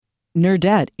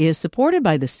Nerdette is supported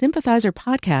by the Sympathizer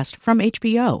podcast from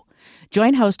HBO.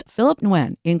 Join host Philip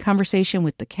Nguyen in conversation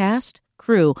with the cast,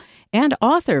 crew, and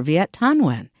author Viet Thanh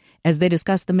Nguyen as they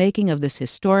discuss the making of this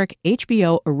historic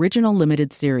HBO original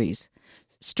limited series.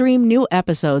 Stream new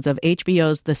episodes of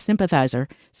HBO's The Sympathizer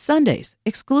Sundays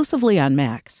exclusively on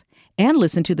Max, and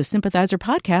listen to the Sympathizer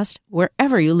podcast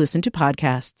wherever you listen to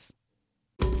podcasts.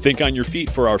 Think on your feet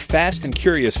for our Fast and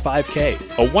Curious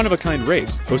 5K, a one-of-a-kind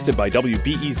race hosted by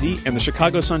WBEZ and the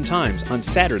Chicago Sun-Times on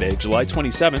Saturday, July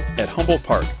 27th at Humboldt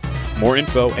Park. More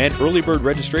info and early bird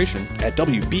registration at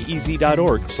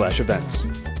wbez.org/events.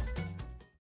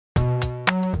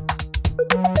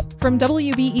 From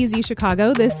WBEZ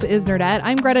Chicago, this is Nerdette.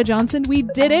 I'm Greta Johnson. We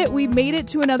did it. We made it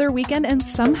to another weekend, and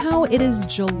somehow it is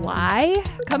July.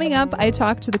 Coming up, I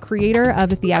talk to the creator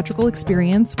of a theatrical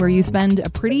experience where you spend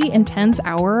a pretty intense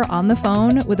hour on the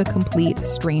phone with a complete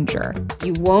stranger.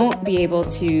 You won't be able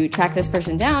to track this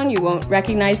person down. You won't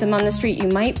recognize them on the street. You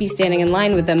might be standing in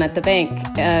line with them at the bank,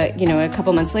 a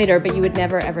couple months later, but you would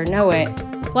never, ever know it.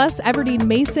 Plus, Everdeen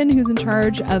Mason, who's in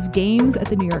charge of games at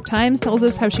the New York Times, tells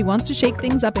us how she wants to shake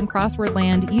things up in crossword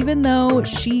land, even though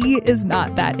she is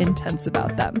not that intense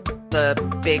about them. The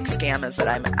big scam is that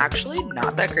I'm actually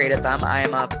not that great at them. I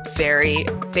am a very,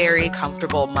 very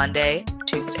comfortable Monday,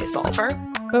 Tuesday solver.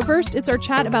 But first, it's our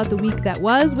chat about the week that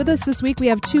was. With us this week, we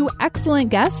have two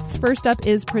excellent guests. First up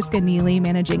is Priska Neely,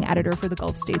 managing editor for the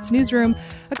Gulf States Newsroom,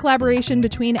 a collaboration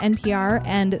between NPR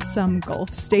and some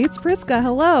Gulf states. Priska,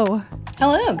 hello.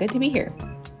 Hello, good to be here.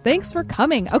 Thanks for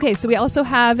coming. Okay, so we also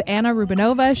have Anna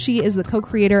Rubinova. She is the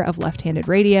co-creator of Left-Handed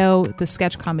Radio, the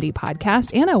sketch comedy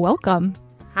podcast. Anna, welcome.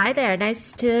 Hi there.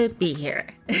 Nice to be here.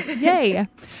 Yay.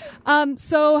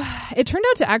 So it turned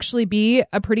out to actually be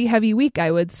a pretty heavy week,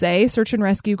 I would say. Search and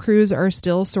rescue crews are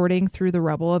still sorting through the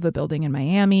rubble of a building in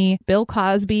Miami. Bill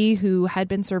Cosby, who had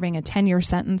been serving a 10-year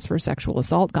sentence for sexual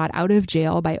assault, got out of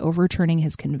jail by overturning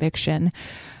his conviction.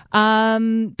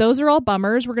 Those are all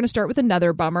bummers. We're going to start with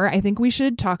another bummer. I think we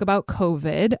should talk about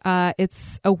COVID.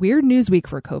 It's a weird news week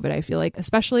for COVID, I feel like,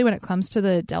 especially when it comes to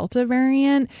the Delta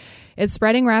variant. It's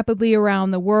spreading rapidly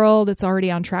around the world. It's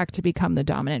already on track to become the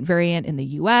dominant variant in the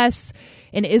U.S.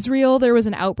 In Israel, there was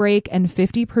an outbreak, and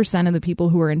 50% of the people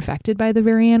who were infected by the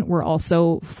variant were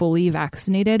also fully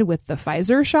vaccinated with the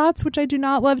Pfizer shots, which I do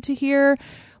not love to hear.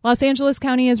 Los Angeles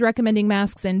County is recommending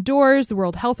masks indoors. The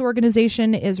World Health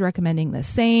Organization is recommending the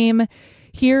same.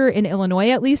 Here in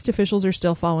Illinois, at least, officials are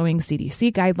still following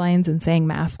CDC guidelines and saying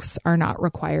masks are not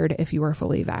required if you are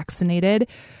fully vaccinated.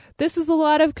 This is a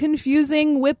lot of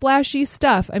confusing, whiplashy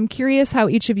stuff. I'm curious how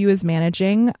each of you is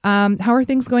managing. How are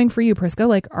things going for you, Priska?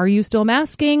 Like, are you still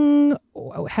masking?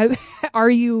 Are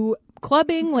you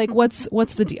clubbing? Like, what's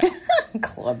the deal?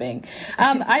 Clubbing.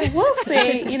 I will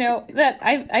say, that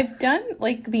I've done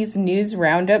like these news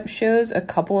roundup shows a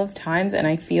couple of times, and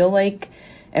I feel like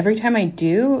every time I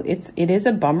do, it is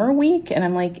a bummer week, and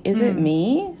I'm like, is it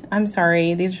me? I'm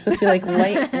sorry. These are supposed to be like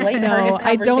light-hearted No,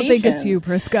 I don't think it's you,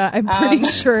 Priska. I'm pretty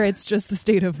sure it's just the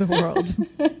state of the world.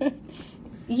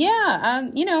 Yeah,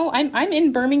 I'm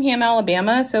in Birmingham,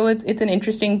 Alabama, so it's an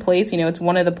interesting place. It's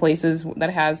one of the places that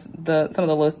has some of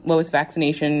the lowest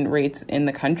vaccination rates in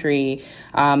the country.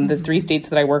 The three states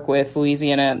that I work with,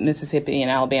 Louisiana, Mississippi, and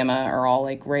Alabama, are all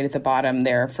like right at the bottom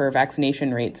there for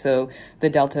vaccination rates. So the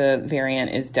Delta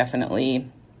variant is definitely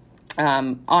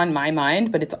on my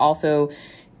mind, but it's also,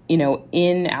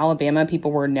 in Alabama,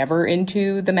 people were never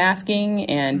into the masking,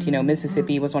 and,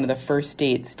 Mississippi was one of the first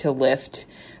states to lift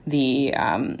the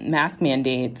mask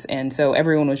mandates. And so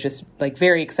everyone was just like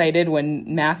very excited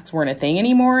when masks weren't a thing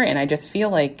anymore. And I just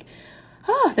feel like,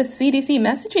 the CDC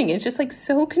messaging is just like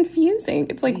so confusing.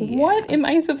 It's like, What am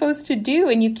I supposed to do?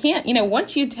 And you can't,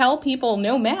 once you tell people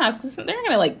no masks, they're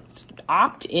going to like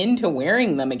opt into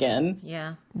wearing them again.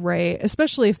 Yeah. Right.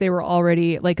 Especially if they were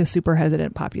already like a super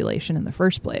hesitant population in the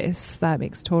first place. That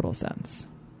makes total sense.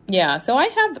 Yeah. So I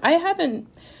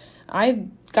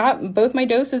got both my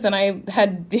doses, and I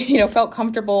had, felt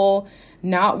comfortable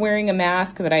not wearing a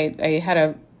mask, but I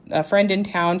had a friend in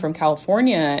town from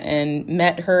California and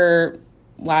met her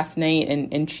last night,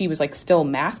 and she was like still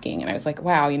masking, and I was like,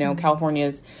 wow,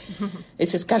 California's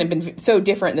it's just kind of been so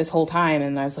different this whole time,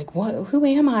 and I was like, who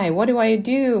am I? What do I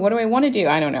do? What do I want to do?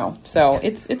 I don't know. So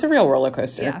it's a real roller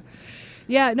coaster. Yeah.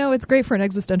 Yeah, no, it's great for an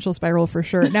existential spiral for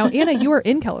sure. Now, Anna, you are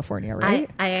in California, right?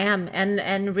 I am.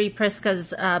 And re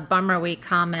Priska's Bummer Week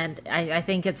comment, I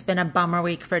think it's been a bummer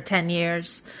week for 10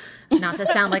 years. Not to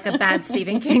sound like a bad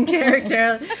Stephen King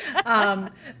character.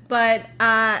 But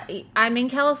I'm in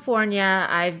California.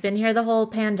 I've been here the whole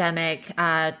pandemic,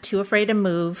 too afraid to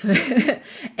move.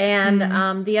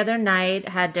 And the other night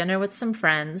had dinner with some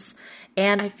friends.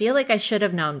 And I feel like I should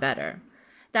have known better.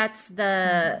 That's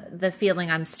the feeling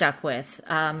I'm stuck with.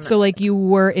 So like you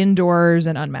were indoors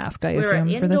and unmasked, I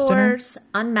assume, for this dinner? Indoors,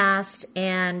 unmasked,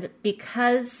 and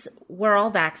because we're all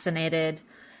vaccinated,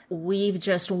 we've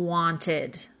just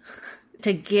wanted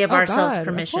to give ourselves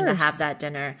permission to have that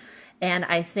dinner. And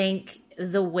I think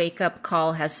the wake-up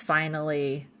call has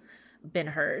finally been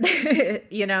heard.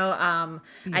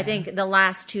 I think the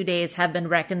last 2 days have been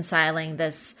reconciling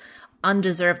this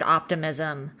undeserved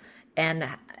optimism, and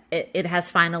it has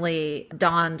finally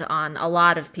dawned on a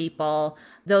lot of people.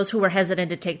 Those who were hesitant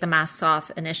to take the masks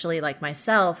off initially, like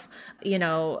myself,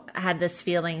 had this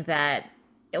feeling that,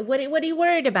 what are you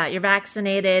worried about? You're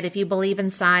vaccinated. If you believe in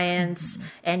science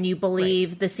and you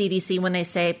believe the CDC when they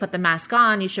say put the mask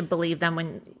on, you should believe them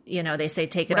when, they say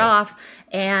take it off.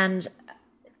 And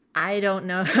I don't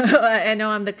know. I know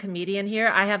I'm the comedian here.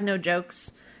 I have no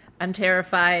jokes. I'm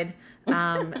terrified.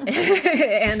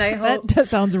 And I hope that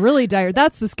sounds really dire.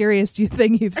 That's the scariest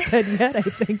thing you've said yet, I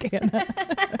think, Anna.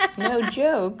 No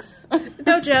jokes.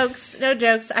 No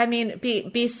jokes. I mean,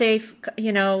 be safe.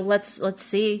 Let's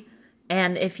see.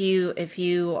 And if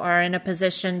you are in a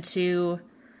position to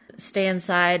stay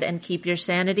inside and keep your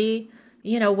sanity,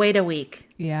 wait a week.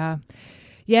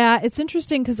 Yeah, it's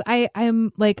interesting because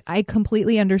I'm like, I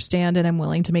completely understand and I'm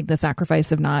willing to make the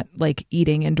sacrifice of not like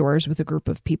eating indoors with a group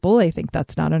of people. I think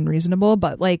that's not unreasonable,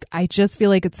 but like, I just feel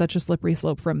like it's such a slippery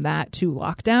slope from that to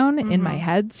lockdown in my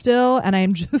head still. And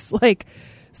I'm just like,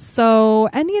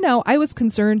 I was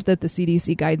concerned that the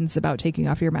CDC guidance about taking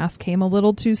off your mask came a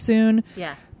little too soon.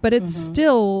 Yeah. But it's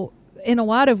still, in a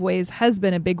lot of ways, has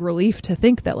been a big relief to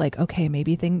think that like, okay,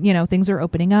 maybe things are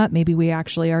opening up. Maybe we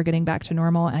actually are getting back to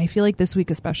normal. And I feel like this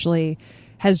week especially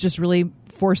has just really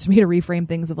forced me to reframe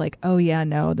things of like, oh yeah,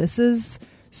 no, this is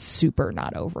super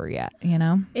not over yet,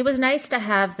 It was nice to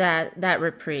have that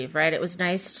reprieve, right? It was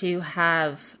nice to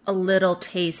have a little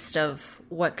taste of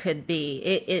what could be.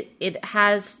 It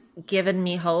has given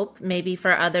me hope. Maybe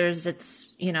for others it's,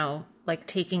 like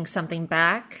taking something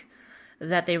back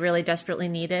that they really desperately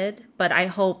needed. But I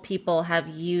hope people have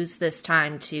used this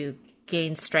time to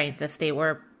gain strength if they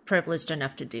were privileged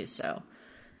enough to do so.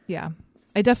 Yeah.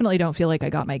 I definitely don't feel like I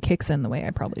got my kicks in the way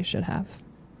I probably should have.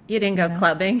 You didn't go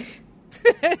clubbing?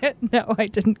 No, I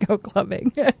didn't go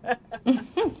clubbing.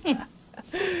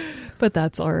 But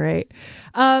that's all right.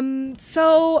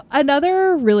 So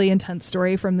another really intense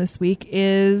story from this week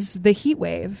is the heat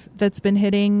wave that's been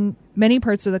hitting many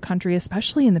parts of the country,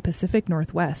 especially in the Pacific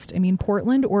Northwest. I mean,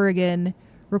 Portland, Oregon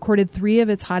recorded 3 of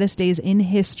its hottest days in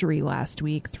history last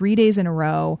week, 3 days in a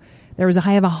row. There was a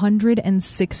high of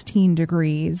 116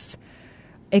 degrees.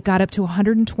 It got up to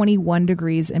 121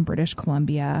 degrees in British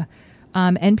Columbia.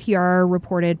 NPR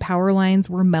reported power lines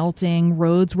were melting,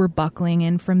 roads were buckling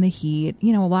in from the heat.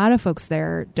 A lot of folks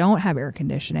there don't have air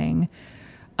conditioning.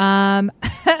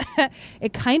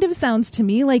 It kind of sounds to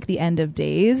me like the end of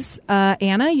days.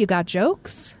 Anna, you got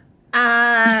jokes?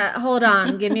 Hold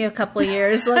on. Give me a couple of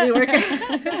years. Let me work.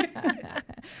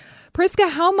 Priska,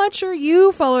 how much are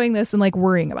you following this and like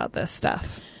worrying about this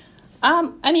stuff?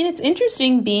 It's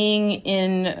interesting being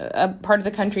in a part of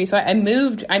the country. So I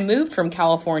moved from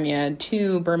California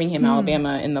to Birmingham,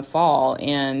 Alabama in the fall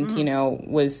and,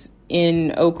 was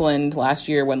in Oakland last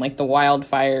year when like the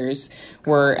wildfires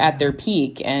were at their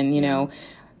peak and,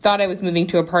 thought I was moving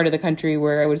to a part of the country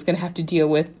where I was going to have to deal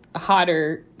with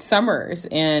hotter summers.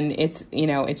 And it's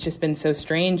just been so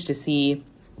strange to see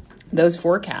those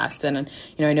forecasts. And,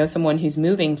 I know someone who's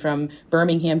moving from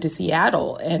Birmingham to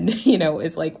Seattle and,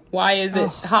 is like, why is it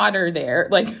hotter there?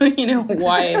 Like, why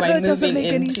am I moving into?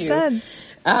 Any sense.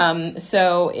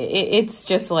 So it's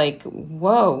just like,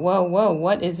 whoa,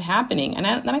 what is happening? And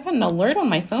then I got an alert on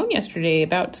my phone yesterday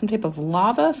about some type of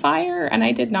lava fire, and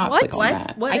I did not click on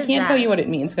that. I can't tell you what it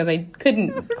means because I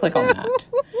couldn't click on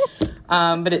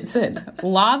that. But it said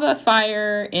lava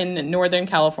fire in Northern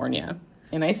California.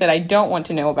 And I said, I don't want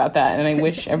to know about that, and I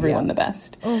wish everyone the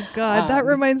best. Oh, God. That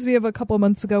reminds me of a couple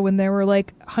months ago when there were,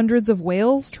 like, hundreds of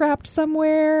whales trapped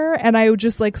somewhere, and I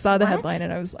just, like, saw the headline,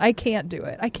 and I can't do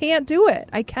it. I can't do it.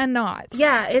 I cannot.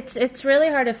 Yeah, it's really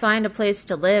hard to find a place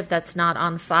to live that's not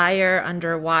on fire,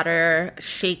 underwater,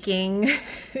 shaking,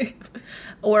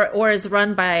 or is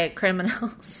run by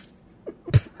criminals.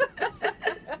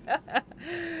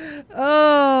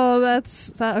 Oh,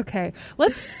 that's okay.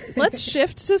 Let's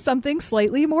shift to something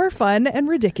slightly more fun and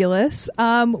ridiculous,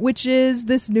 which is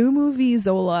this new movie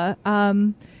Zola.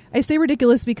 I say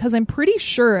ridiculous because I'm pretty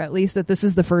sure, at least, that this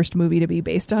is the first movie to be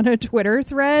based on a Twitter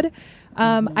thread.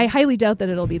 I highly doubt that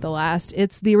it'll be the last.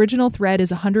 The original thread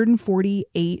is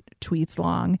 148 tweets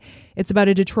long. It's about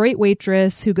a Detroit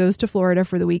waitress who goes to Florida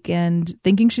for the weekend,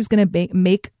 thinking she's going to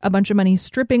make a bunch of money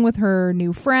stripping with her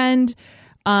new friend.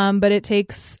 But it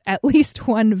takes at least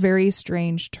one very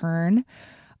strange turn.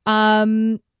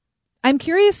 I'm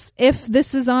curious if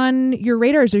this is on your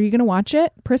radars. Are you going to watch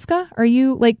it, Priska? Are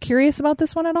you curious about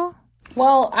this one at all?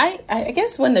 Well, I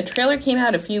guess when the trailer came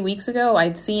out a few weeks ago,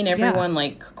 I'd seen everyone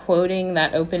quoting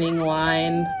that opening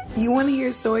line. You want to hear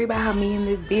a story about how me and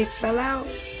this bitch fell out?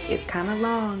 It's kind of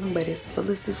long, but it's full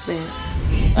of suspense.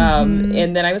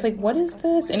 And then I was like, what is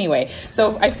this? Anyway,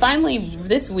 so I finally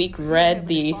this week read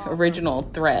the original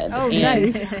thread. Oh,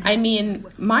 and, nice. I mean,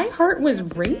 my heart was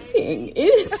racing. It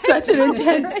is such an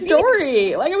intense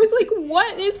story. I was like,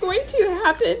 what is going to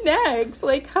happen next?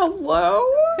 Hello?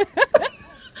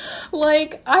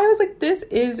 I was like, this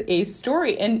is a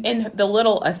story. And the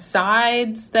little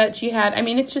asides that she had, I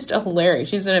mean, it's just hilarious.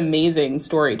 She's an amazing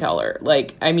storyteller.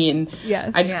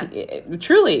 Yes.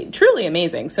 Truly, truly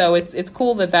amazing. So it's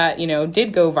cool that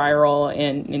did go viral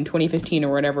in 2015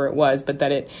 or whatever it was, but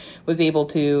that it was able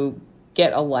to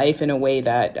get a life in a way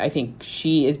that I think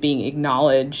she is being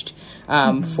acknowledged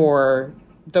for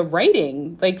the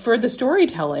writing, for the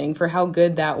storytelling, for how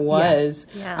good that was.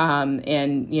 Yeah.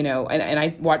 And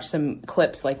I watched some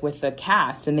clips with the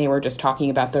cast, and they were just talking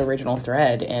about the original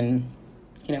thread and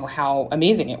how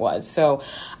amazing it was. So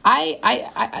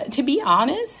I to be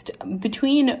honest,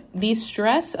 between the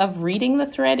stress of reading the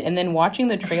thread and then watching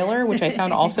the trailer, which I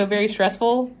found also very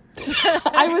stressful,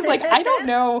 I was like, I don't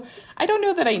know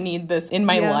that I need this in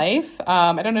my life.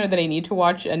 I don't know that I need to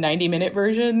watch a 90-minute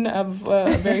version of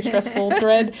a very stressful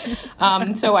thread.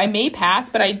 So I may pass,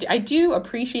 but I do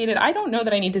appreciate it. I don't know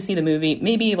that I need to see the movie.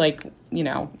 Maybe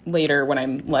later when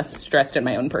I'm less stressed in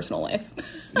my own personal life.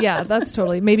 Yeah, that's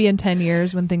totally. Maybe in 10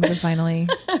 years when things have finally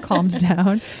calmed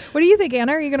down. What do you think,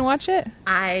 Anna? Are you going to watch it?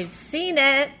 I've seen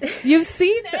it. You've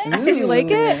seen it? Did you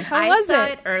like it? How was it? I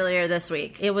saw it earlier this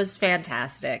week. It was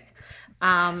fantastic.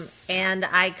 And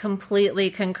I completely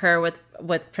concur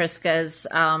with Priska's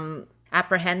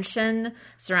apprehension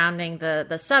surrounding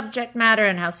the subject matter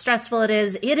and how stressful it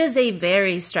is. It is a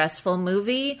very stressful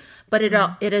movie, but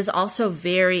it is also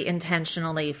very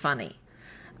intentionally funny.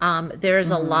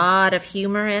 There's a lot of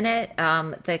humor in it.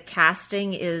 The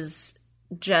casting is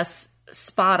just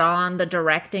spot on. The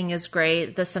directing is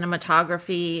great. The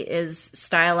cinematography is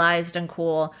stylized and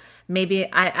cool.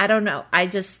 Maybe, I don't know. I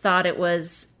just thought it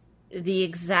was the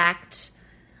exact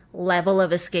level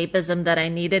of escapism that I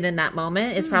needed in that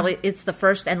moment. It's the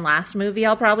first and last movie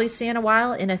I'll probably see in a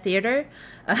while in a theater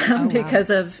because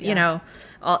of,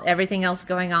 everything else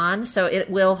going on. So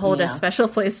it will hold a special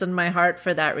place in my heart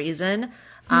for that reason.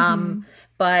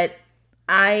 But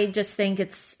I just think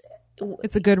it's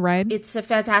a good ride. It's a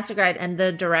fantastic ride, and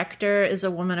the director is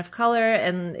a woman of color,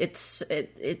 and it's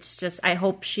just, I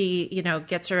hope she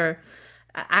gets her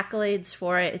accolades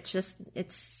for it.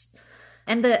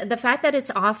 And the fact that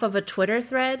it's off of a Twitter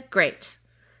thread, great.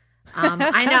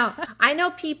 I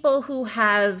know people who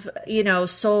have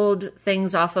sold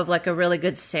things off of a really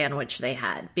good sandwich they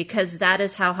had, because that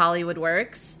is how Hollywood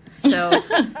works. So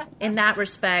in that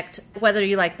respect, whether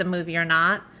you like the movie or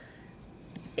not,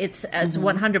 it's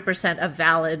 100% a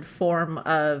valid form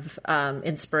of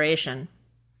inspiration.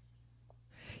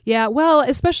 Yeah, well,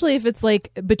 especially if it's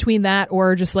between that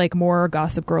or just more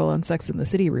Gossip Girl and Sex and the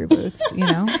City reboots,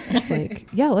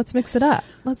 It's let's mix it up.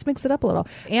 Let's mix it up a little.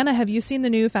 Anna, have you seen the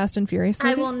new Fast and Furious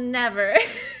movie? I will never.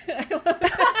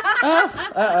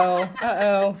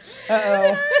 Uh-oh.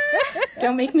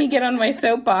 Don't make me get on my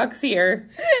soapbox here.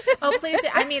 Oh, please.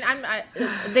 I mean,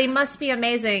 they must be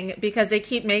amazing because they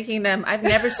keep making them. I've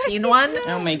never seen one.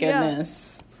 Oh, my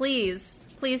goodness. Yeah.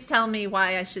 Please tell me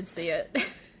why I should see it.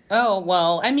 Oh,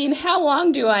 well, I mean, how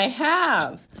long do I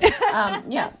have?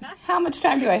 How much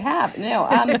time do I have? No.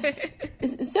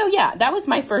 That was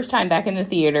my first time back in the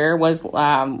theater was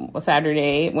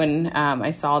Saturday when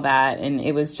I saw that, and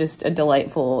it was just a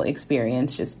delightful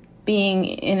experience, just being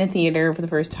in a theater for the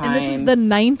first time. And this is the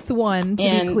 9th one, to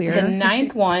be clear. The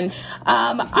 9th one.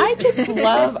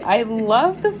 I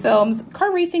love the films.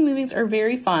 Car racing movies are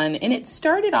very fun, and it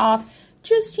started off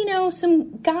just,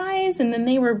 some guys, and then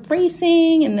they were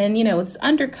racing, and then, it's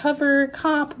undercover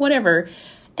cop, whatever.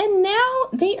 And now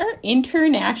they are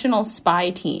international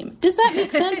spy team. Does that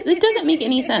make sense? It doesn't make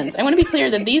any sense. I want to be clear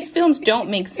that these films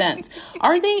don't make sense.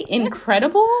 Are they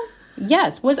incredible?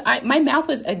 Yes. My mouth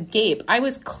was agape. I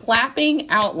was clapping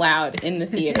out loud in the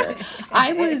theater.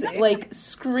 I was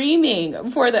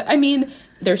screaming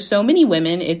There's so many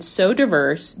women. It's so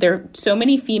diverse. There are so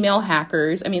many female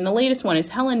hackers. I mean, the latest one is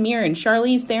Helen Mirren,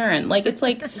 Charlize Theron. Like, it's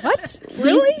like... What?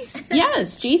 Really?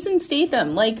 Yes. Jason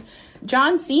Statham. Like,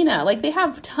 John Cena. Like, they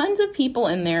have tons of people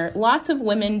in there. Lots of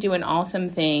women doing awesome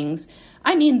things.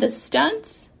 I mean, the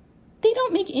stunts, they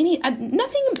don't make any...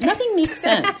 nothing makes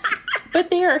sense. But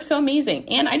they are so amazing.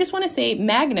 And I just want to say,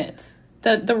 Magnets.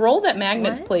 The role that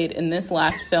Magnets played in this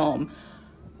last film...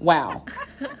 Wow.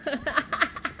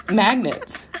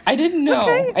 Magnets. I didn't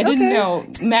know. I didn't know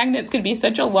magnets could be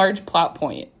such a large plot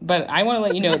point. But I want to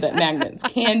let you know that magnets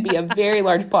can be a very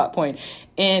large plot point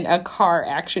in a car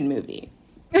action movie.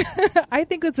 I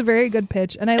think that's a very good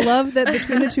pitch. And I love that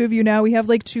between the two of you now, we have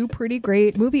like two pretty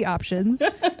great movie options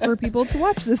for people to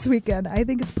watch this weekend. I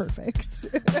think it's perfect.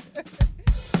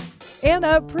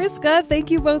 Anna, Priska,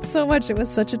 thank you both so much. It was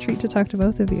such a treat to talk to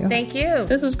both of you. Thank you.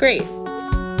 This was great.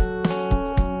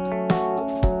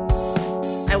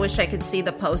 I wish I could see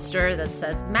the poster that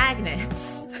says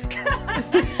magnets.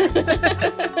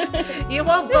 You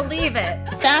won't believe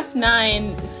it. Fast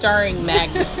 9 starring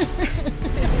Magnet.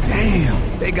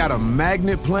 Damn, they got a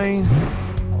magnet plane?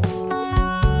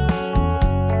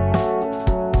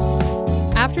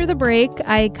 After the break,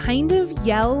 I kind of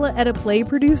yell at a play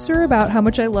producer about how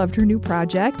much I loved her new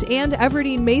project, and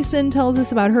Everdeen Mason tells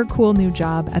us about her cool new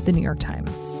job at the New York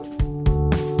Times.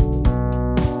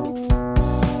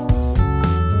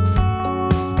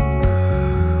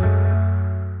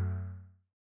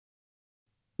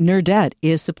 Nerdette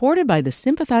is supported by the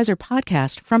Sympathizer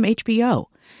podcast from HBO.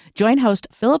 Join host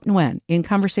Philip Nguyen in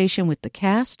conversation with the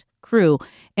cast, crew,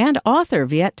 and author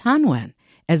Viet Thanh Nguyen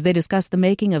as they discuss the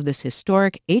making of this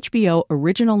historic HBO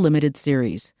original limited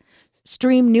series.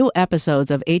 Stream new episodes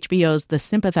of HBO's The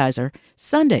Sympathizer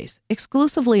Sundays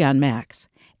exclusively on Max,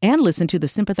 and listen to the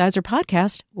Sympathizer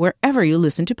podcast wherever you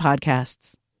listen to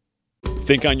podcasts.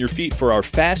 Think on your feet for our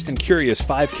Fast and Curious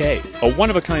 5K, a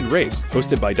one-of-a-kind race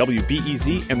hosted by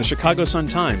WBEZ and the Chicago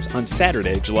Sun-Times on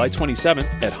Saturday, July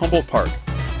 27th at Humboldt Park.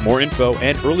 More info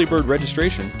and early bird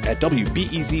registration at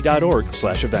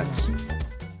wbez.org/events.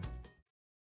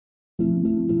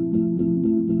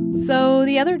 So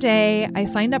the other day, I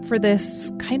signed up for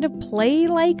this kind of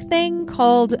play-like thing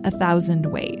called 1,000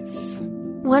 Ways.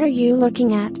 What are you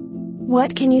looking at?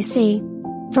 What can you see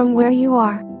from where you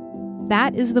are?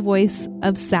 That is the voice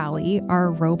of Sally,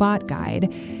 our robot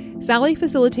guide. Sally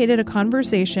facilitated a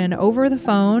conversation over the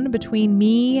phone between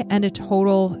me and a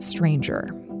total stranger.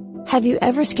 Have you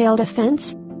ever scaled a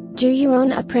fence? Do you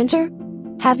own a printer?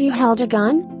 Have you held a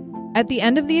gun? At the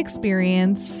end of the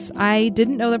experience, I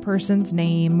didn't know the person's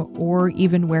name or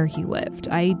even where he lived.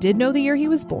 I did know the year he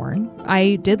was born.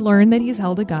 I did learn that he's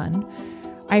held a gun.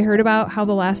 I heard about how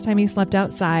the last time he slept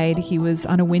outside, he was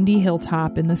on a windy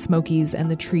hilltop in the Smokies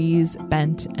and the trees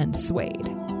bent and swayed.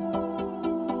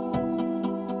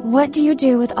 What do you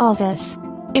do with all this?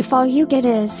 If all you get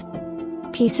is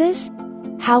pieces,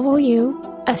 how will you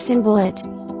assemble it?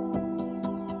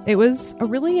 It was a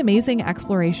really amazing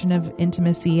exploration of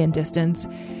intimacy and distance,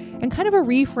 and kind of a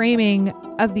reframing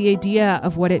of the idea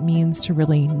of what it means to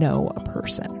really know a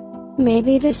person.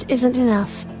 Maybe this isn't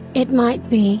enough. It might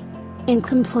be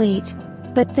incomplete,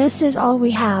 but this is all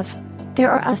we have. There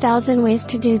are 1,000 ways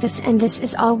to do this, and this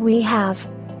is all we have.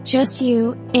 Just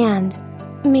you and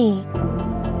me.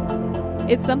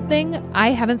 It's something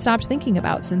I haven't stopped thinking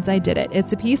about since I did it.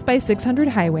 It's a piece by 600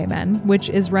 Highwaymen, which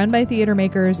is run by theater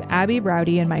makers Abby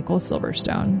Browdy and Michael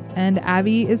Silverstone. And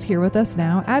Abby is here with us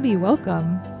now. Abby,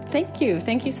 welcome. Thank you.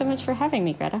 Thank you so much for having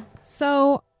me, Greta.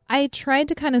 So I tried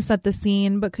to kind of set the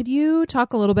scene, but could you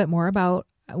talk a little bit more about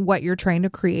what you're trying to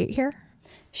create here?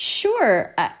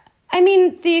 Sure. I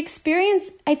mean, the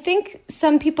experience, I think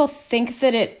some people think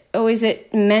that is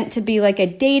it meant to be like a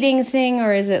dating thing,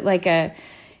 or is it like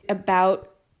about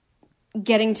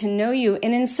getting to know you?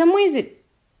 And in some ways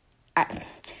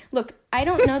look, I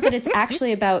don't know that it's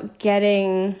actually about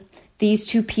getting these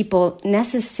two people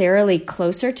necessarily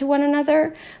closer to one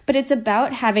another, but it's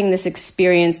about having this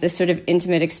experience, this sort of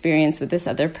intimate experience with this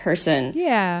other person.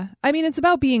 Yeah. I mean, it's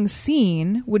about being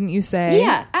seen, wouldn't you say?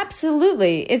 Yeah,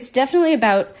 absolutely. It's definitely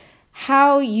about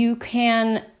how you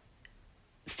can,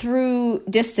 through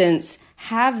distance,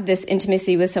 have this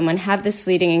intimacy with someone, have this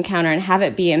fleeting encounter, and have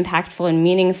it be impactful and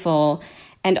meaningful.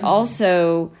 And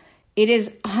also, it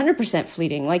is 100%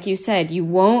 fleeting. Like you said, you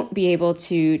won't be able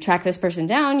to track this person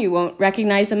down. You won't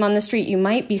recognize them on the street. You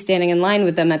might be standing in line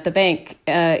with them at the bank,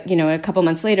 a couple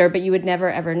months later, but you would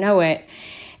never, ever know it.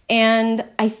 And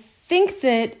I think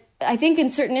in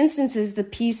certain instances, the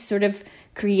piece sort of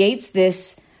creates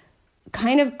this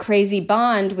kind of crazy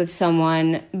bond with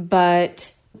someone,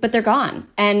 but they're gone.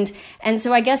 And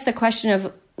so I guess the question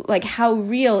of like how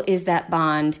real is that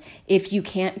bond if you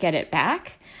can't get it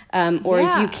back? Or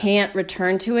if you can't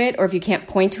return to it, or if you can't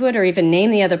point to it, or even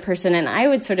name the other person. And I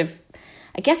would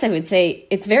I would say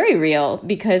it's very real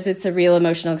because it's a real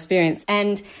emotional experience.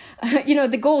 And,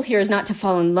 the goal here is not to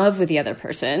fall in love with the other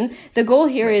person. The goal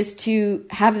here is to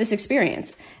have this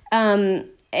experience. And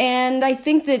I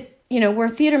think that, we're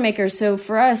theater makers. So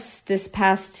for us, this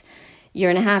past year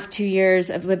and a half, 2 years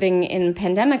of living in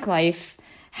pandemic life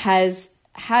has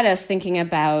had us thinking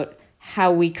about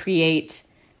how we create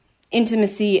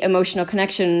intimacy, emotional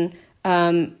connection,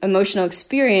 emotional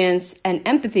experience, and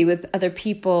empathy with other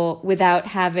people without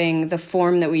having the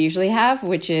form that we usually have,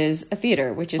 which is a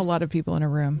theater, which is a lot of people in a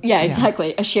room. Yeah,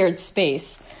 exactly. A shared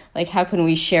space. Like, how can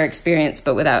we share experience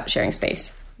but without sharing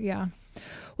space? Yeah.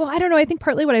 Well, I don't know. I think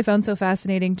partly what I found so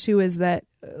fascinating too is that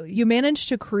you managed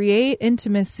to create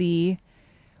intimacy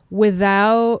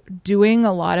without doing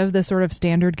a lot of the sort of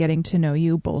standard getting to know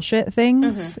you bullshit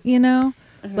things,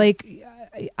 Like,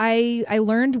 I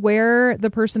learned where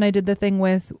the person I did the thing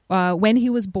with when he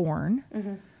was born,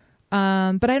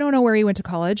 but I don't know where he went to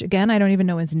college. Again, I don't even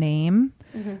know his name,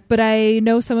 but I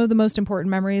know some of the most important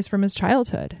memories from his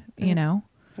childhood, Yeah.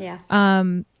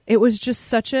 It was just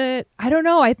such I don't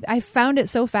know. I found it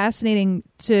so fascinating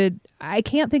I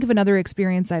can't think of another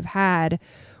experience I've had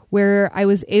where I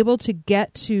was able to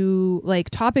get to like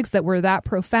topics that were that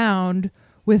profound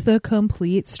with a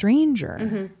complete stranger.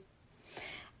 Mm-hmm.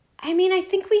 I mean, I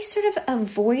think we sort of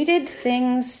avoided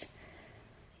things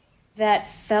that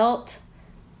felt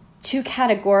too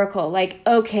categorical. Like,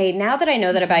 okay, now that I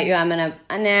know that about you,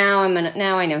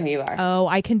 now I know who you are. Oh,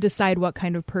 I can decide what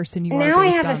kind of person you are. Now I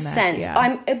have a sense.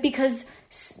 Yeah. Because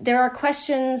there are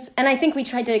questions, and I think we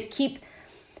tried to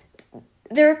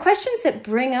there are questions that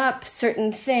bring up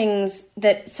certain things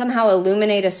that somehow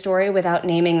illuminate a story without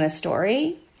naming the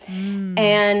story.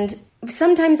 And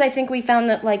sometimes I think we found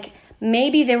that, like,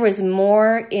 maybe there was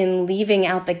more in leaving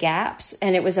out the gaps,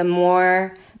 and it was a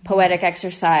more poetic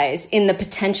exercise in the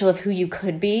potential of who you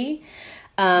could be.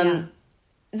 There's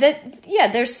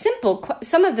simple.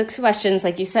 Some of the questions,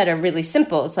 like you said, are really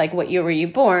simple. It's like, what year were you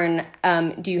born?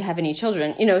 Do you have any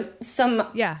children? Some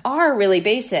are really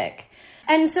basic.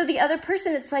 And so the other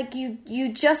person, it's like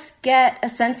you just get a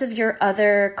sense of your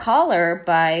other caller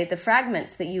by the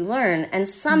fragments that you learn. And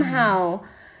somehow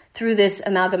through this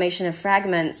amalgamation of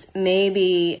fragments,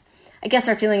 maybe, I guess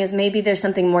our feeling is maybe there's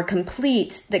something more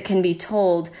complete that can be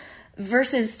told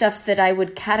versus stuff that I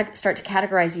would start to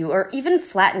categorize you or even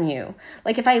flatten you.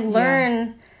 Like if I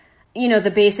learn,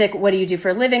 the basic, what do you do for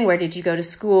a living? Where did you go to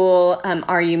school?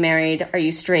 Are you married? Are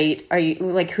you straight? Are you,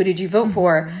 like, who did you vote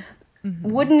for?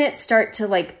 Wouldn't it start to,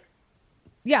 like...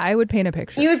 Yeah, I would paint a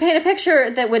picture. You would paint a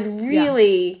picture that would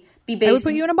really be based... I would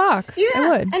put you in a box. Yeah, I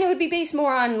would. And it would be based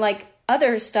more on, like,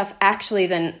 other stuff actually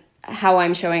than how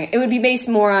I'm showing. It would be based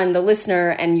more on the listener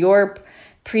and your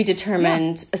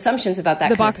predetermined assumptions about that.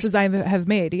 The boxes I have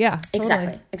made,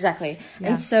 totally. Exactly. Yeah.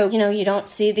 And so, you don't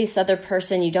see this other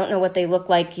person, you don't know what they look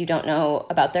like, you don't know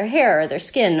about their hair or their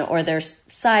skin or their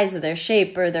size or their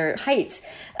shape or their height.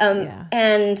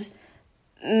 And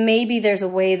maybe there's a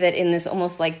way that in this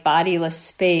almost like bodiless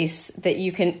space that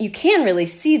you can really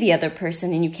see the other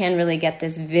person and you can really get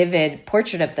this vivid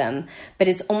portrait of them. But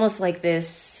it's almost like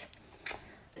this,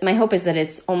 my hope is that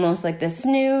it's almost like this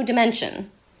new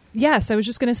dimension. Yes, I was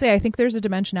just going to say, I think there's a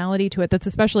dimensionality to it that's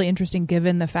especially interesting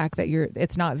given the fact that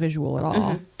it's not visual at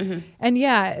all. And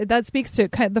that speaks to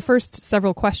kind of the first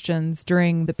several questions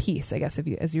during the piece, I guess,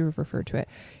 as you referred to it,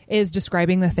 is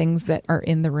describing the things that are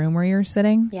in the room where you're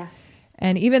sitting. Yeah.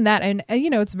 And even that, and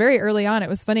it's very early on. It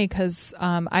was funny because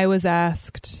I was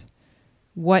asked,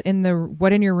 what in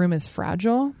your room is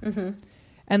fragile?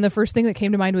 And the first thing that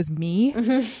came to mind was me.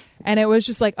 And it was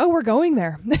just like, oh, we're going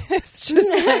there. It's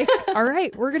just like, all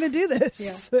right, we're going to do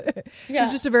this. It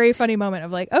was just a very funny moment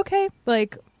of like, okay,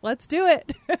 like, let's do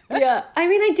it. I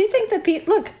mean, I do think that,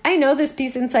 look, I know this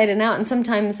piece inside and out. And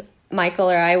sometimes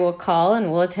Michael or I will call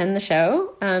and we'll attend the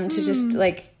show to just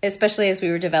like, especially as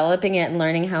we were developing it and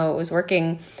learning how it was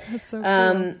working. That's so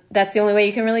cool. That's the only way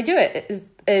you can really do it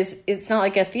is it's not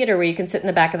like a theater where you can sit in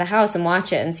the back of the house and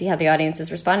watch it and see how the audience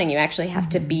is responding. You actually have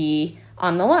to be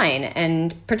on the line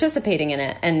and participating in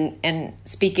it and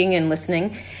speaking and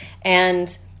listening.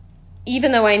 And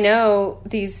even though I know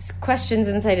these questions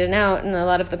inside and out and a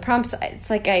lot of the prompts,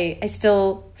 it's like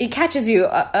it catches you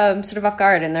sort of off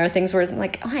guard. And there are things where I'm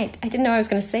like, oh, I didn't know I was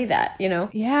going to say that,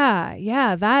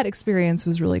 Yeah, that experience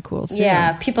was really cool too.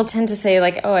 Yeah, people tend to say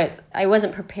like, oh, I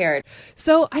wasn't prepared.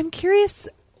 So I'm curious,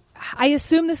 I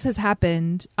assume this has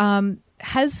happened.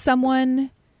 Has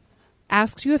someone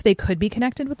asks you if they could be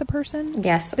connected with the person?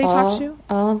 Yes, they talk to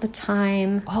all the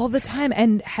time. All the time.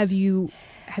 And have you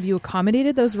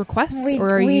accommodated those requests?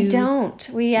 We don't.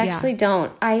 We actually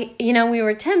don't. We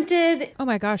were tempted. Oh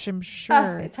my gosh, I'm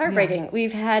sure. It's heartbreaking.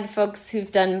 We've had folks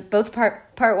who've done both part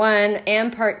one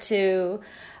and part two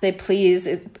say, please,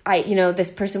 this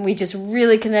person, we just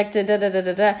really connected,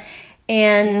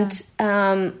 And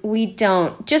we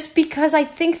don't. Just because I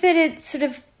think that it sort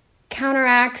of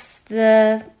counteracts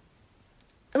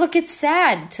look, it's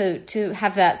sad to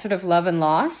have that sort of love and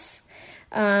loss.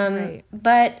 Right.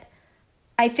 But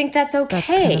I think that's okay. That's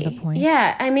kind of the point.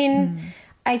 Yeah. I mean,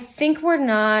 I think we're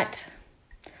not,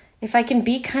 if I can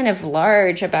be kind of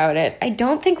large about it, I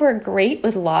don't think we're great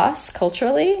with loss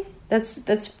culturally. That's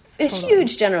a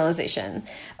huge generalization.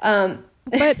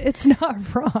 But it's not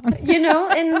wrong.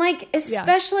 And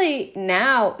especially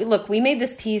now, look, we made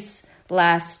this piece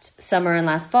last summer and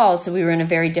last fall, so we were in a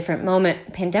very different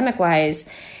moment pandemic wise.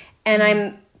 And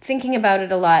I'm thinking about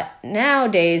it a lot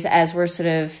nowadays as we're sort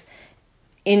of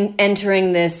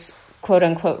entering this quote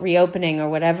unquote reopening or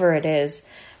whatever it is,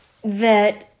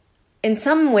 that in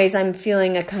some ways I'm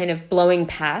feeling a kind of blowing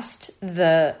past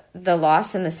the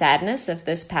loss and the sadness of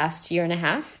this past year and a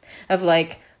half of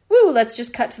let's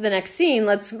just cut to the next scene.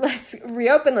 Let's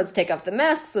reopen. Let's take off the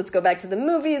masks. Let's go back to the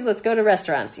movies. Let's go to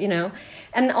restaurants,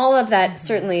 and all of that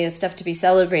certainly is stuff to be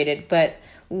celebrated. But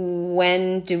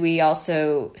when do we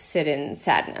also sit in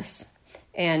sadness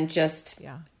and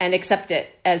and accept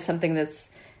it as something that's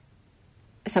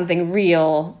something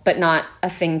real, but not a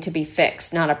thing to be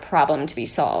fixed, not a problem to be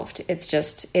solved. It's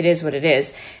just, it is what it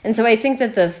is. And so I think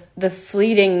that the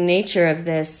fleeting nature of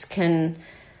this can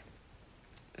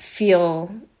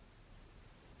feel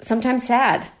sometimes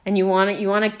sad, and you want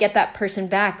to get that person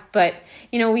back. But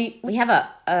we have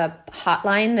a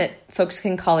hotline that folks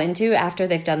can call into after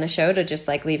they've done the show to just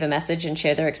leave a message and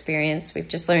share their experience. We've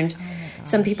just learned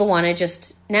some people want to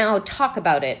just now talk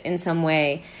about it in some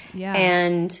way. Yeah.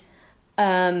 And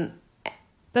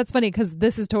that's funny because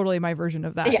this is totally my version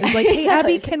of that. Yeah, it's hey,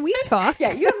 Abby, can we talk?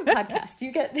 Yeah, you have a podcast.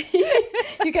 You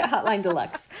get Hotline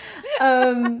Deluxe.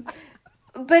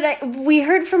 But we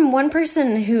heard from one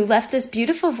person who left this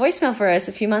beautiful voicemail for us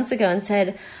a few months ago and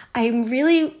said, I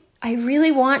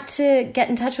really want to get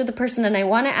in touch with the person, and I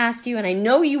want to ask you, and I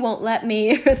know you won't let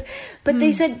me. But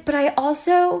they said, but I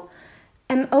also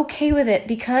am okay with it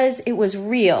because it was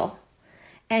real.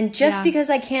 And just because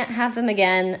I can't have them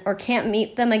again or can't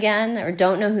meet them again or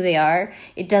don't know who they are,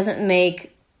 it doesn't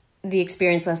make the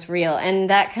experience less real. And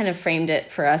that kind of framed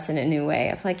it for us in a new way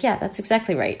of that's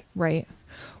exactly right. Right.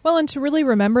 Well, and to really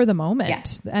remember the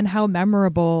moment and how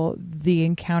memorable the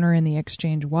encounter and the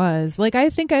exchange was. I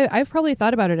think I've probably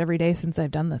thought about it every day since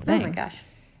I've done the thing. Oh my gosh.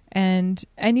 And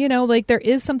there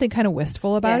is something kind of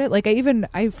wistful about it.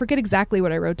 I forget exactly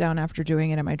what I wrote down after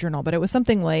doing it in my journal, but it was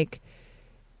something like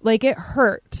it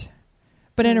hurt,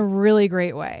 but in a really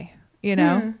great way,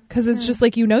 because it's just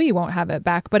you won't have it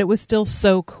back, but it was still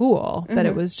so cool that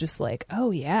it was just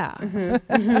oh yeah.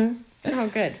 Oh,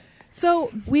 good.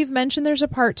 So we've mentioned there's a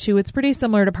part 2. It's pretty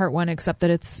similar to part 1, except that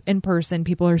it's in person.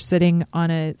 People are sitting on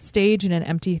a stage in an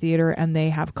empty theater, and they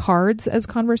have cards as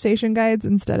conversation guides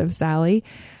instead of Sally.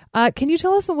 Can you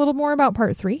tell us a little more about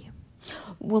part 3?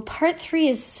 Well, part 3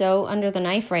 is so under the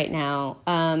knife right now.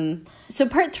 So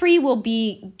part 3 will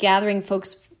be gathering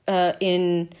folks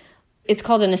it's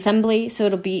called an assembly. So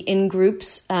it'll be in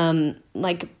groups,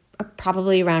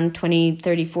 probably around 20,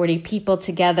 30, 40 people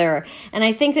together. And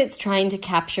I think it's trying to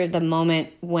capture the moment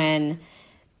when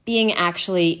being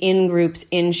actually in groups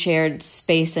in shared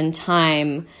space and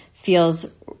time feels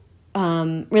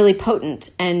really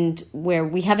potent, and where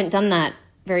we haven't done that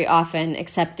very often,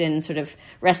 except in sort of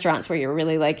restaurants where you're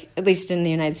really at least in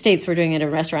the United States, we're doing it in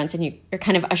restaurants and you're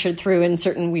kind of ushered through in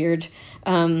certain weird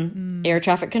air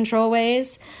traffic control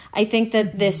ways. I think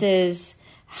that this is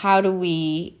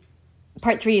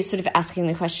part 3 is sort of asking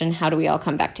the question, how do we all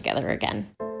come back together again?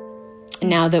 And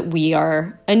now that we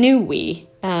are a new we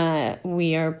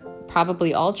are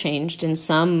probably all changed in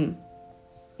some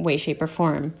way, shape, or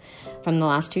form from the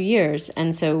last 2 years.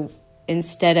 And so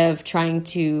instead of trying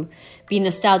to be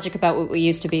nostalgic about what we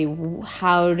used to be,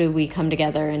 how do we come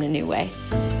together in a new way?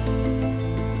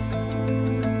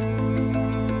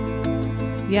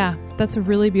 Yeah, that's a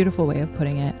really beautiful way of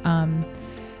putting it.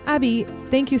 Abby,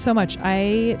 thank you so much.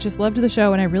 I just loved the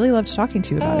show, and I really loved talking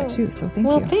to you about it too. So thank you.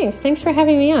 Well, thanks. Thanks for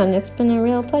having me on. It's been a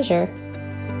real pleasure.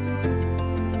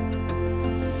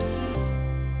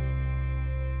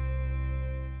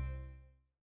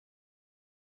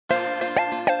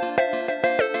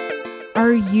 Are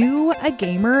Are you a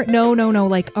gamer? No,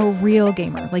 like a real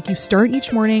gamer. Like you start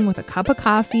each morning with a cup of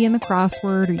coffee and the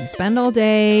crossword, or you spend all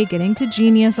day getting to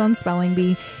genius on Spelling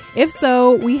Bee. If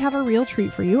so, we have a real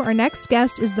treat for you. Our next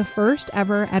guest is the first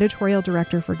ever editorial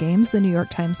director for Games, the New York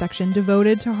Times section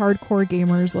devoted to hardcore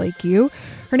gamers like you.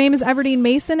 Her name is Everdeen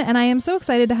Mason, and I am so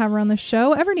excited to have her on the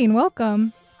show. Everdeen,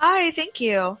 welcome. Hi, thank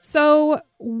you. So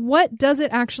what does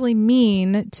it actually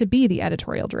mean to be the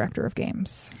editorial director of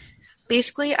Games?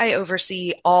 Basically, I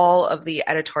oversee all of the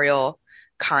editorial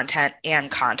content and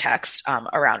context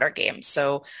around our games.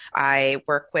 So I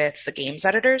work with the games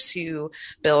editors who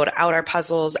build out our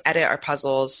puzzles, edit our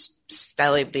puzzles,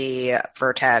 Spelling Bee,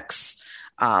 Vertex,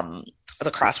 the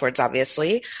crosswords,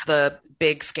 obviously. The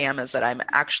big scam is that I'm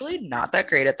actually not that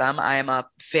great at them. I am a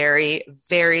very,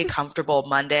 very comfortable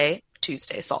Monday,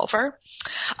 Tuesday solver.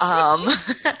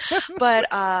 But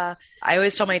I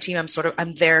always tell my team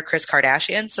I'm their Kris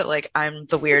Kardashian. So like I'm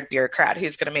the weird bureaucrat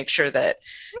who's going to make sure that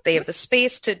they have the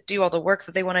space to do all the work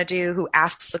that they want to do, who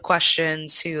asks the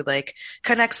questions, who like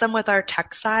connects them with our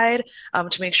tech side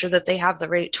to make sure that they have the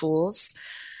right tools.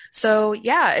 So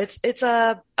yeah, it's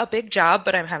a big job,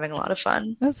 but I'm having a lot of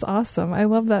fun. That's awesome. I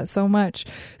love that so much.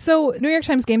 So New York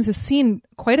Times Games has seen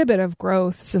quite a bit of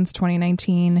growth since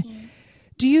 2019. Mm-hmm.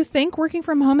 Do you think working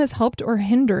from home has helped or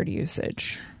hindered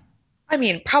usage? I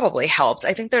mean, probably helped.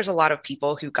 I think there's a lot of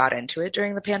people who got into it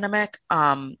during the pandemic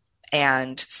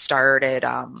and started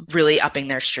really upping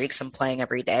their streaks and playing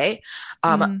every day.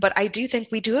 But I do think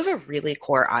we do have a really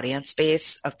core audience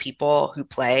base of people who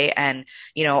play, and,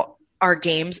 you know, our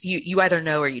games, you either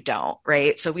know or you don't,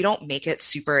 right? So we don't make it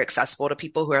super accessible to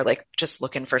people who are like just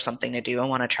looking for something to do and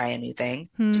want to try a new thing.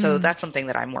 So that's something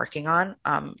that I'm working on,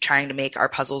 trying to make our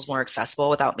puzzles more accessible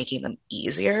without making them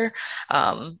easier,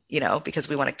 you know, because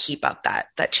we want to keep up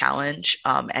that challenge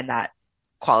and that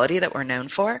quality that we're known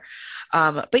for.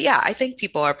 But yeah, I think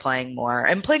people are playing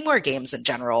more games in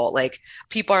general. Like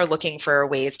people are looking for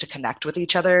ways to connect with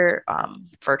each other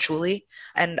virtually.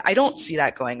 And I don't see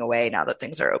that going away now that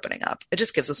things are opening up. It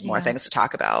just gives us more things to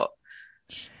talk about.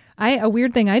 A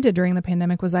weird thing I did during the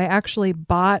pandemic was I actually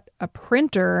bought a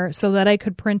printer so that I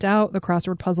could print out the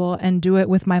crossword puzzle and do it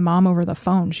with my mom over the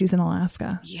phone. She's in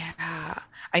Alaska. Yeah.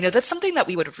 I know that's something that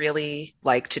we would really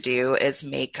like to do, is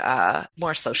make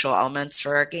more social elements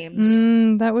for our games.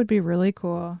 That would be really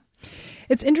cool.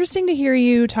 It's interesting to hear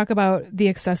you talk about the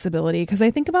accessibility, because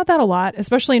I think about that a lot,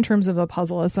 especially in terms of the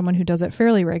puzzle as someone who does it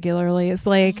fairly regularly. It's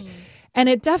like, and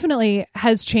it definitely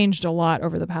has changed a lot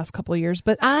over the past couple of years,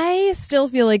 but I still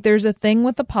feel like there's a thing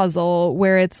with the puzzle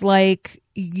where it's like,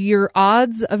 your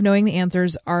odds of knowing the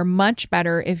answers are much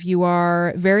better if you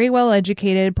are very well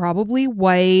educated, probably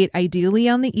white, ideally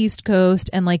on the East Coast,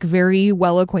 and like very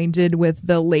well acquainted with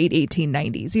the late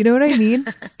 1890s. You know what I mean?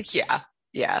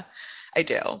 Yeah, I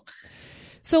do.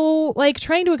 So like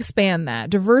trying to expand that,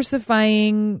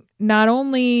 diversifying not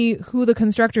only who the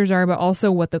constructors are, but also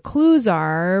what the clues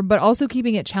are, but also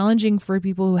keeping it challenging for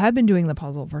people who have been doing the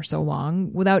puzzle for so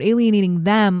long without alienating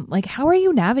them. Like, how are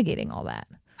you navigating all that?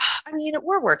 I mean,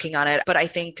 we're working on it, but I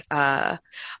think a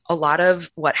lot of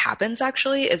what happens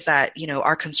actually is that, you know,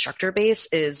 our constructor base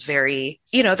is very,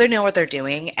 you know, they know what they're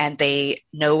doing and they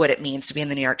know what it means to be in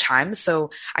the New York Times. So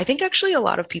I think actually a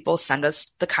lot of people send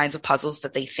us the kinds of puzzles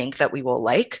that they think that we will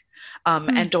like,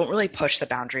 and don't really push the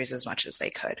boundaries as much as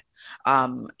they could.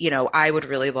 You know, I would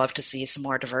really love to see some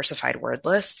more diversified word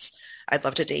lists. I'd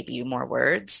love to debut more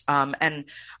words. And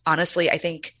honestly, I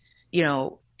think, you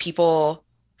know, people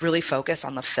really focus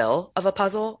on the fill of a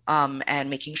puzzle,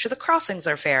 and making sure the crossings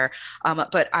are fair.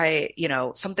 But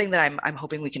something that I'm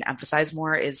hoping we can emphasize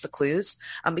more is the clues,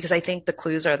 because I think the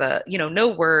clues are no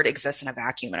word exists in a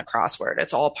vacuum in a crossword.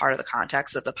 It's all part of the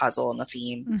context of the puzzle and the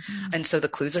theme. Mm-hmm. And so the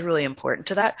clues are really important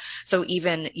to that. So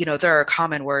even, you know, there are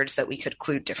common words that we could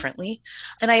clue differently.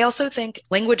 And I also think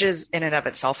language is in and of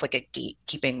itself like a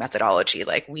gatekeeping methodology.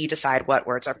 Like we decide what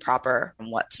words are proper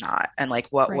and what's not, and like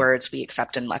what words we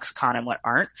accept in lexicon and what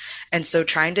aren't. And so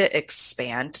trying to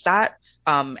expand that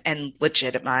and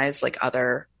legitimize like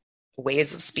other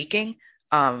ways of speaking,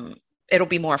 it'll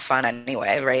be more fun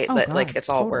anyway, right? Like it's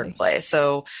all wordplay.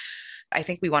 So I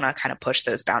think we want to kind of push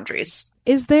those boundaries.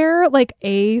 Is there like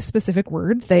a specific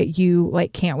word that you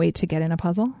like can't wait to get in a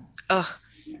puzzle?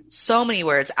 So many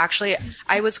words. Actually,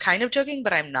 I was kind of joking,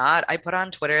 but I'm not. I put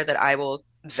on Twitter that I will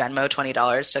Venmo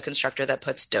 $20 to a constructor that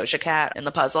puts Doja Cat in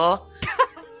the puzzle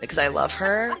because I love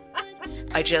her.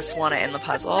 I just want it in the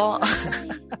puzzle.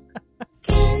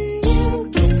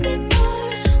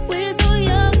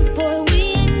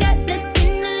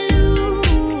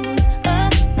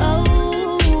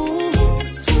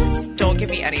 Don't give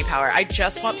me any power. I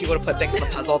just want people to put things in the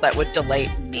puzzle that would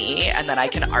delight me, and then I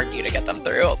can argue to get them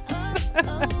through.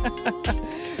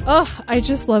 Oh, I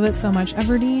just love it so much.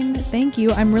 Everdeen, thank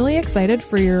you. I'm really excited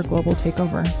for your global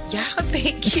takeover. Yeah,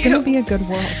 thank It's you. going to be a good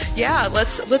world. Yeah,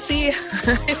 let's see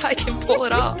if I can pull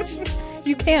it off.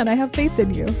 You can. I have faith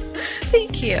in you.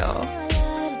 Thank you.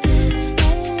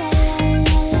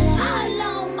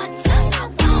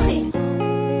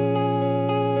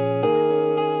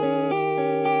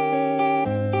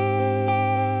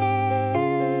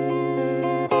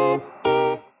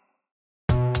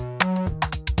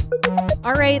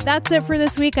 All right, that's it for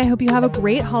this week. I hope you have a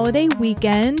great holiday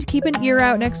weekend. Keep an ear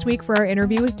out next week for our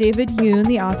interview with David Yoon,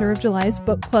 the author of July's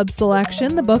book club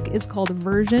selection. The book is called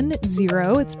Version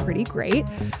 0. It's pretty great.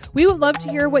 We would love to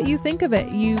hear what you think of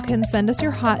it. You can send us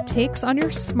your hot takes on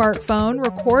your smartphone,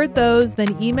 record those,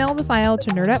 then email the file to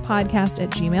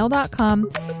nerdettepodcast@gmail.com.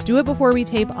 Do it before we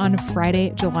tape on Friday,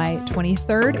 July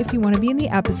 23rd if you want to be in the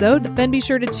episode. Then be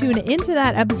sure to tune into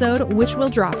that episode, which will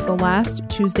drop the last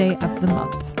Tuesday of the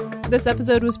month. This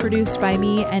episode was produced by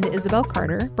me and Isabel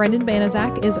Carter. Brendan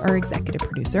Banaszak is our executive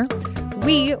producer.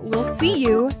 We will see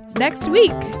you next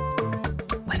week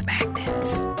with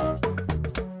magnets.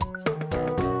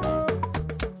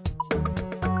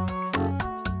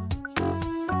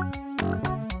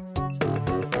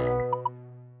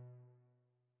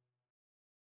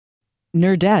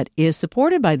 Nerdette is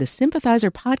supported by the Sympathizer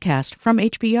podcast from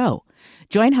HBO.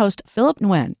 Join host Philip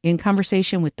Nguyen in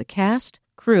conversation with the cast,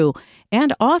 crew,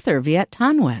 and author Viet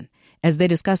Thanh Nguyen as they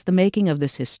discuss the making of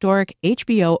this historic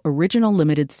HBO original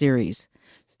limited series.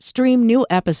 Stream new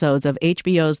episodes of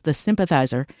HBO's The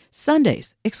Sympathizer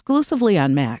Sundays exclusively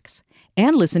on Max,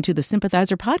 and listen to the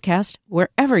Sympathizer podcast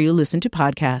wherever you listen to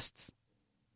podcasts.